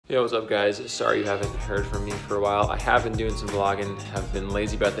Yo, what's up guys? Sorry you haven't heard from me for a while. I have been doing some vlogging, have been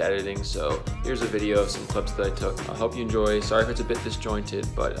lazy about the editing, so here's a video of some clips that I took. I hope you enjoy. Sorry if it's a bit disjointed,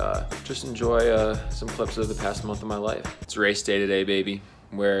 but just enjoy some clips of the past month of my life. It's race day today, baby.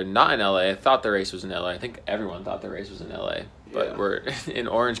 We're not in LA. I thought the race was in LA. I think everyone thought the race was in LA. But we're in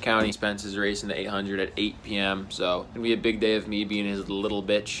Orange County. Spence is racing the 800 at 8 p.m. So it's gonna be a big day of me being his little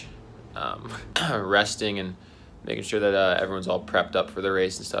bitch, resting and making sure that everyone's all prepped up for the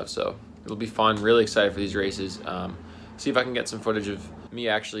race and stuff. So it'll be fun. Really excited for these races. See if I can get some footage of me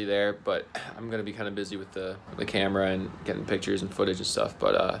actually there, but I'm gonna be kind of busy with the camera and getting pictures and footage and stuff.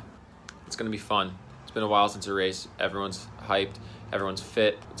 But it's gonna be fun. It's been a while since a race. Everyone's hyped. Everyone's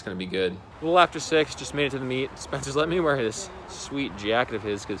fit. It's gonna be good. A little after 6, just made it to the meet. Spencer's let me wear this sweet jacket of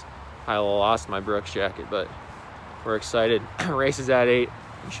his because I lost my Brooks jacket, but we're excited. Race is at 8.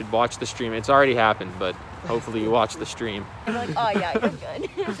 You should watch the stream. It's already happened, but hopefully you watch the stream. I'm like, oh yeah,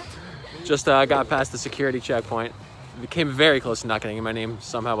 you're good. Just got past the security checkpoint. We came very close to not getting in. My name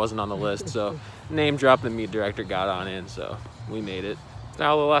somehow wasn't on the list, so name drop, the meet director got on in, so we made it. It's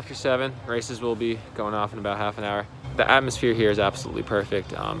now a little after 7. Races will be going off in about half an hour. The atmosphere here is absolutely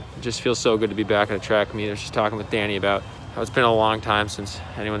perfect. It just feels so good to be back at a track meet. I was just talking with Danny about how it's been a long time since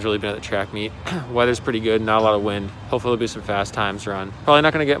anyone's really been at the track meet. Weather's pretty good, not a lot of wind. Hopefully there'll be some fast times run. Probably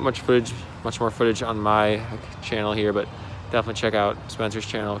not gonna get much more footage on my channel here, but definitely check out Spencer's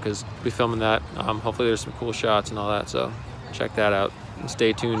channel because we'll be filming that. Hopefully there's some cool shots and all that, so check that out. And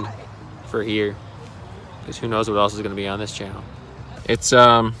stay tuned for here because who knows what else is gonna be on this channel. It's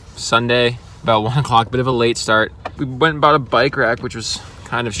Sunday, about 1 o'clock, bit of a late start. We went and bought a bike rack, which was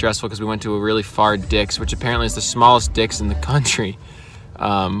kind of stressful because we went to a really far Dick's, which apparently is the smallest Dick's in the country,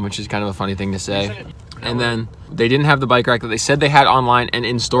 which is kind of a funny thing to say. And then they didn't have the bike rack that they said they had online, and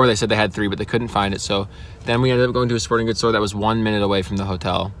in store they said they had 3, but they couldn't find it. So then we ended up going to a sporting goods store that was 1 minute away from the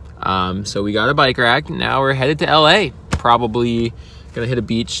hotel. So we got a bike rack. Now we're headed to LA. Probably gonna hit a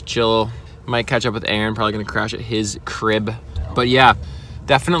beach, chill. Might catch up with Aaron, probably gonna crash at his crib. But yeah,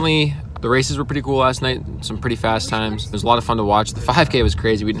 definitely the races were pretty cool last night. Some pretty fast times. It was a lot of fun to watch. The 5K was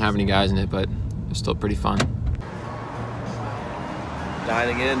crazy. We didn't have any guys in it, but it was still pretty fun.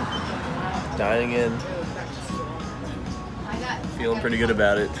 Dining in. Feeling pretty good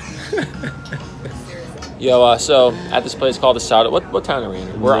about it. Yo, so at this place called Asada. What town are we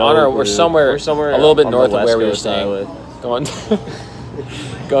in? We're somewhere a little bit north of where we were staying.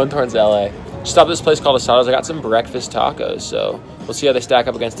 Going towards LA. Stopped at this place called Asado's. I got some breakfast tacos, so we'll see how they stack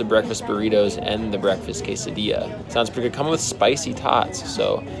up against the breakfast burritos and the breakfast quesadilla. Sounds pretty good. Coming with spicy tots,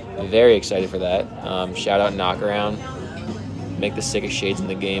 so very excited for that. Shout out Knockaround. Make the sickest shades in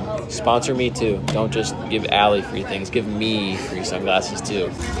the game. Sponsor me too. Don't just give Allie free things. Give me free sunglasses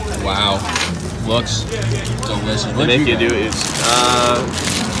too. Wow, looks delicious. What they make you do is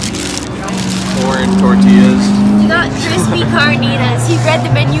corn tortillas. You got crispy carnitas. He read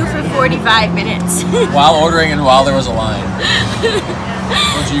the menu for 45 minutes. While ordering and while there was a line.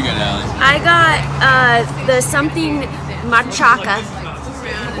 What'd you get, Allie? I got the something machaca.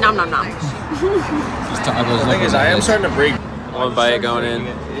 Nom nom nom. Tacos. Like I am starting to break. One bite going in.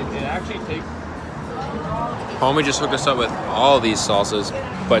 It actually takes. Homie just hooked us up with all of these salsas,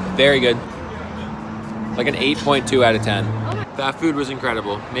 but very good. Like an 8.2 out of 10. That food was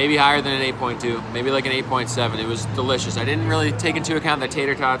incredible. Maybe higher than an 8.2, maybe like an 8.7. It was delicious. I didn't really take into account the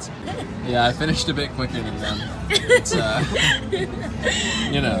tater tots. Yeah, I finished a bit quicker than them. It's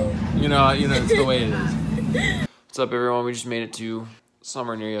you know, it's the way it is. What's up, everyone? We just made it to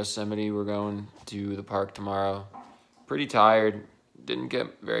somewhere near Yosemite. We're going to the park tomorrow. Pretty tired. Didn't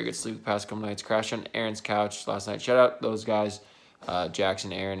get very good sleep the past couple nights. Crashed on Aaron's couch last night. Shout out those guys,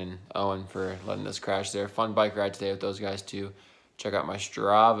 Jackson, Aaron, and Owen for letting us crash there. Fun bike ride today with those guys too. Check out my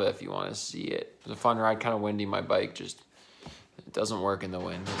Strava if you want to see it. It was a fun ride, kind of windy. My bike just, it doesn't work in the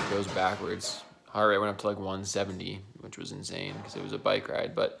wind. It goes backwards. Heart rate went up to like 170, which was insane because it was a bike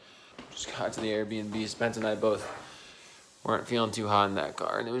ride. But just got to the Airbnb. Spence and I both weren't feeling too hot in that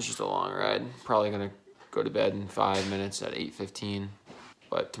car, and it was just a long ride. Probably gonna go to bed in 5 minutes at 8:15.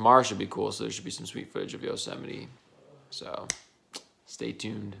 But tomorrow should be cool, so there should be some sweet footage of Yosemite. So stay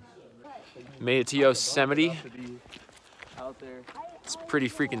tuned. Made it to Yosemite. It's pretty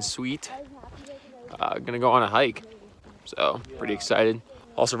freaking sweet. Gonna go on a hike, so pretty excited.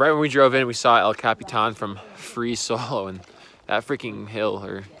 Also, right when we drove in, we saw El Capitan from Free Solo, and that freaking hill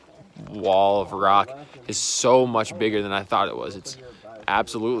or wall of rock is so much bigger than I thought it was. It's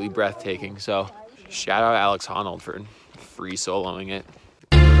absolutely breathtaking. So shout out Alex Honnold for free soloing it.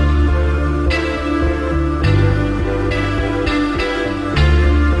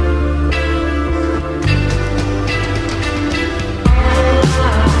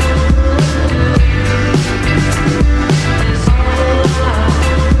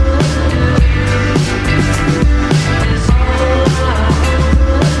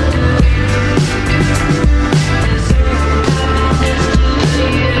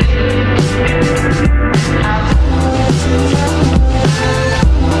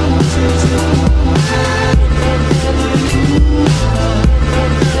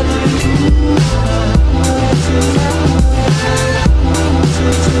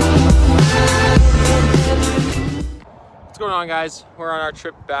 on, guys? We're on our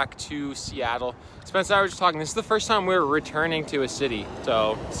trip back to Seattle. Spencer and I were just talking. This is the first time we're returning to a city.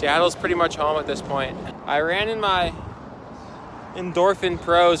 So Seattle's pretty much home at this point. I ran in my Endorphin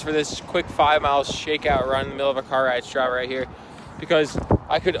Pros for this quick 5 mile shakeout run in the middle of a car ride Strava right here because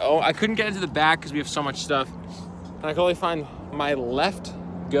I couldn't get into the back because we have so much stuff. And I could only find my left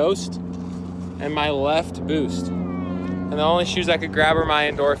Ghost and my left Boost. And the only shoes I could grab were my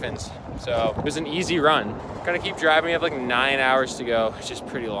Endorphins. So it was an easy run. Gonna keep driving. We have like 9 hours to go, which is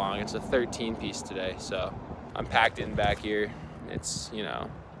pretty long. It's a 13 piece today. So I'm packed in back here. It's, you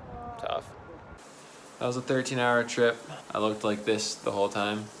know, tough. That was a 13-hour trip. I looked like this the whole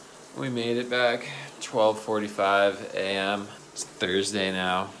time. We made it back 12:45 a.m. It's Thursday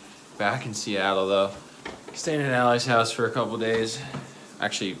now. Back in Seattle though. Staying at Allie's house for a couple days.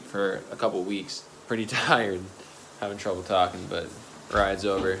 Actually, for a couple weeks. Pretty tired. Having trouble talking, but ride's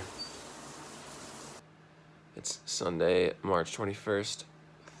over. It's Sunday, March 21st,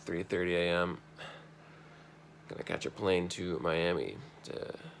 3:30 a.m. Gonna catch a plane to Miami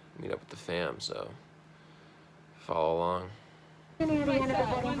to meet up with the fam, so follow along.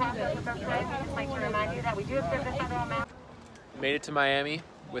 Made it to Miami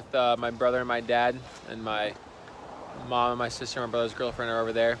with my brother and my dad, and my mom and my sister and my brother's girlfriend are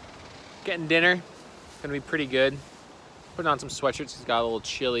over there. Getting dinner, gonna be pretty good. Putting on some sweatshirts, it's got a little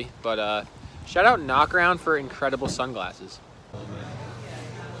chilly, but shout out Knockaround for incredible sunglasses.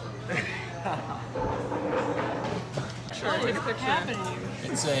 Sure, take a picture.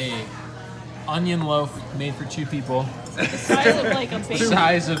 It's a onion loaf made for 2 people. The size of like a baby. The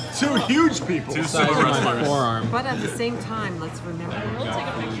size of 2 huge people. 2 size of my forearm. But at the same time, let's remember. We'll take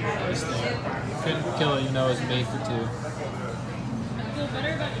a picture of those things. Couldn't kill it, even though it was made for 2. I feel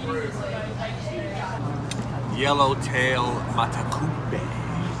better about eating this if I Yellowtail Matacumbe.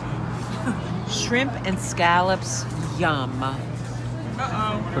 Shrimp and scallops, yum.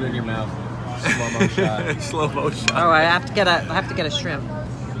 Put it in your mouth. Slow-mo shot. Slow-mo shot. Oh, I have to get a shrimp.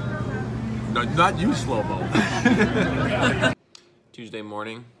 No, not you, slow-mo. Tuesday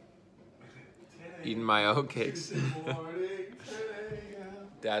morning, eating my oatcakes.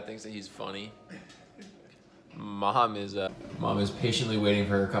 Dad thinks that he's funny. Mom is patiently waiting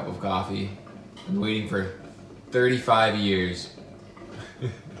for her cup of coffee. Been waiting for 35 years.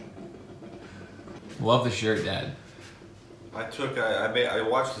 Love the shirt, Dad. I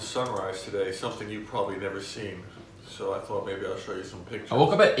watched the sunrise today, something you've probably never seen. So I thought maybe I'll show you some pictures. I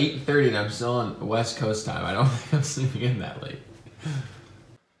woke up at 8:30 and I'm still on West Coast time. I don't think I'm sleeping in that late.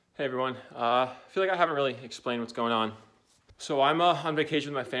 Hey everyone, I feel like I haven't really explained what's going on. So I'm on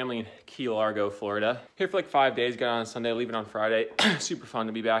vacation with my family in Key Largo, Florida. Here for like 5 days, got on Sunday, leaving on Friday. Super fun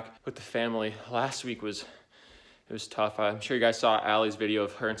to be back with the family. Last week was tough. I'm sure you guys saw Allie's video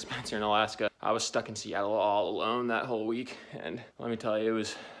of her and Spencer in Alaska. I was stuck in Seattle all alone that whole week, and let me tell you, it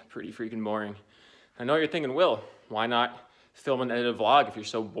was pretty freaking boring. I know what you're thinking, Will, why not film and edit a vlog if you're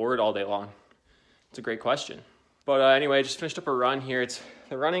so bored all day long? It's a great question. But anyway, just finished up a run here.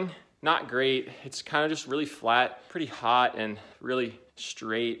 The running, not great. It's kind of just really flat, pretty hot, and really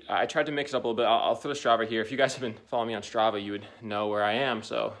straight. I tried to mix it up a little bit. I'll throw the Strava here. If you guys have been following me on Strava, you would know where I am.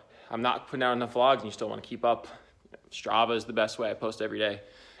 So I'm not putting out enough vlogs and you still want to keep up. Strava is the best way. I post every day.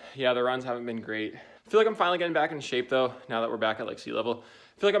 Yeah, the runs haven't been great. I feel like I'm finally getting back in shape though, now that we're back at like sea level.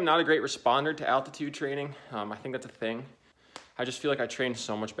 I feel like I'm not a great responder to altitude training. I think that's a thing. I just feel like I trained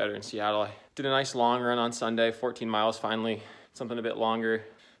so much better in Seattle. I did a nice long run on Sunday, 14 miles finally, something a bit longer.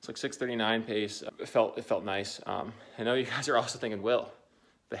 It's like 6:39 pace. It felt nice. I know you guys are also thinking, Will,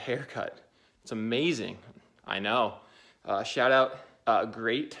 the haircut, it's amazing. I know. Shout out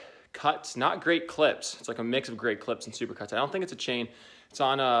Great Cuts, not Great Clips. It's like a mix of Great Clips and Supercuts. I don't think it's a chain. It's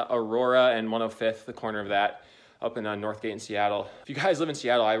on Aurora and 105th, the corner of that, up in Northgate in Seattle. If you guys live in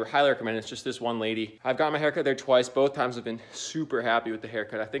Seattle, I highly recommend it. It's just this one lady. I've got my haircut there twice. Both times I've been super happy with the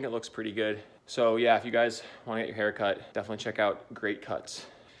haircut. I think it looks pretty good. So yeah, if you guys want to get your haircut, definitely check out Great Cuts.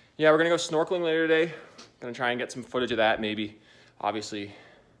 Yeah, we're gonna go snorkeling later today. Gonna try and get some footage of that maybe. Obviously,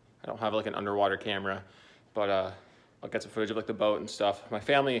 I don't have like an underwater camera, but I'll get some footage of like the boat and stuff. My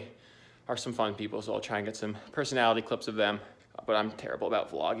family are some fun people, so I'll try and get some personality clips of them. But I'm terrible about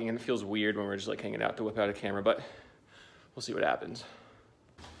vlogging, and it feels weird when we're just like hanging out to whip out a camera, but we'll see what happens.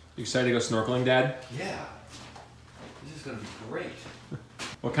 You excited to go snorkeling, Dad? Yeah. This is gonna be great.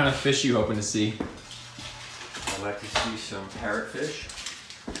 What kind of fish are you hoping to see? I'd like to see some parrotfish.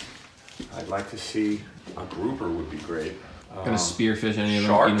 I'd like to see a grouper would be great. Gonna spearfish any of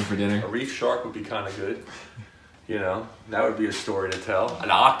them, Shark. eat them for dinner? A reef shark would be kind of good. You know, that would be a story to tell.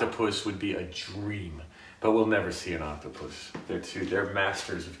 An octopus would be a dream, but we'll never see an octopus. They're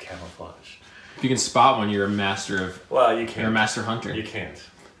masters of camouflage. If you can spot one, you're a master of. Well, you can't. You're a master hunter. You can't.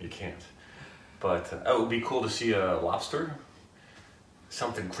 You can't. But it would be cool to see a lobster.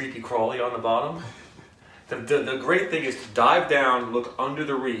 Something creepy crawly on the bottom. The great thing is to dive down, look under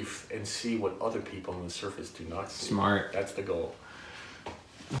the reef, and see what other people on the surface do not see. Smart. That's the goal.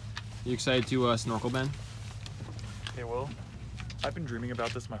 You excited to snorkel, Ben? Hey, Will. I've been dreaming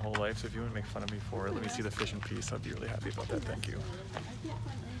about this my whole life, so if you want to make fun of me for it, let me see the fish in peace. I'd be really happy about that. Thank you.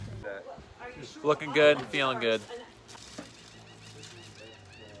 Looking good, feeling good.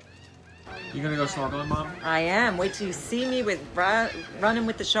 You gonna go snorkeling, Mom? I am. Wait till you see me with running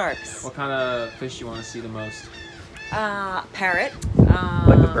with the sharks. What kind of fish you want to see the most? Parrot.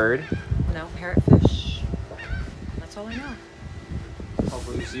 Like the bird? No, parrotfish. That's all I know.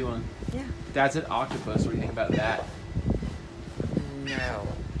 Hopefully you see one. Yeah. That's an octopus. What do you think about that? No.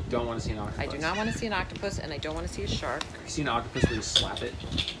 Don't want to see an octopus. I do not want to see an octopus, and I don't want to see a shark. You see an octopus where you slap it?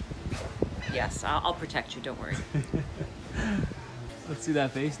 Yes, I'll protect you. Don't worry. Let's see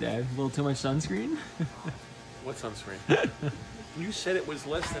that face, Dad. A little too much sunscreen? What sunscreen? You said it was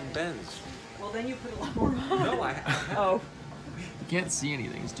less than Ben's. Well, then you put a lot more on. No, Oh. You can't see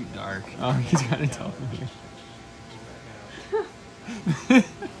anything. It's too dark. Oh, he's got it told me.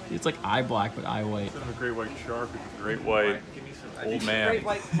 It's like eye black, but eye white. Instead of a great white shark, it's a great white old man. Great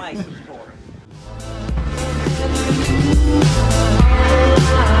white Mike.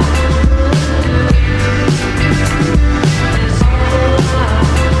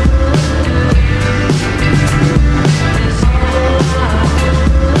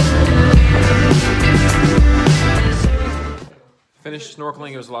 Finished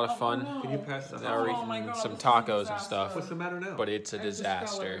snorkeling. It was a lot of fun. Can you pass that? Now we're eating some tacos and stuff. What's the matter now? But it's a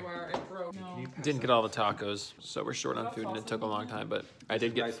disaster. Didn't get all the tacos, so we're short on food and it took a long time, but I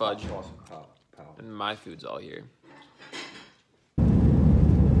did get fudge. And my food's all here.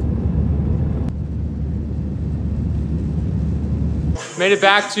 Made it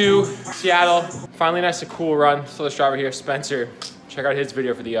back to Seattle. Finally nice and cool run. So let's drive over here. Spencer, check out his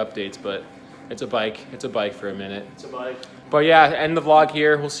video for the updates, but it's a bike. It's a bike for a minute. It's a bike. But yeah, end the vlog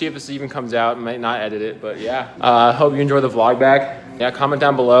here. We'll see if this even comes out. Might not edit it, but yeah. Hope you enjoy the vlog back. Yeah, comment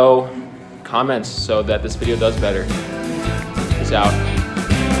down below comments so that this video does better. Peace out.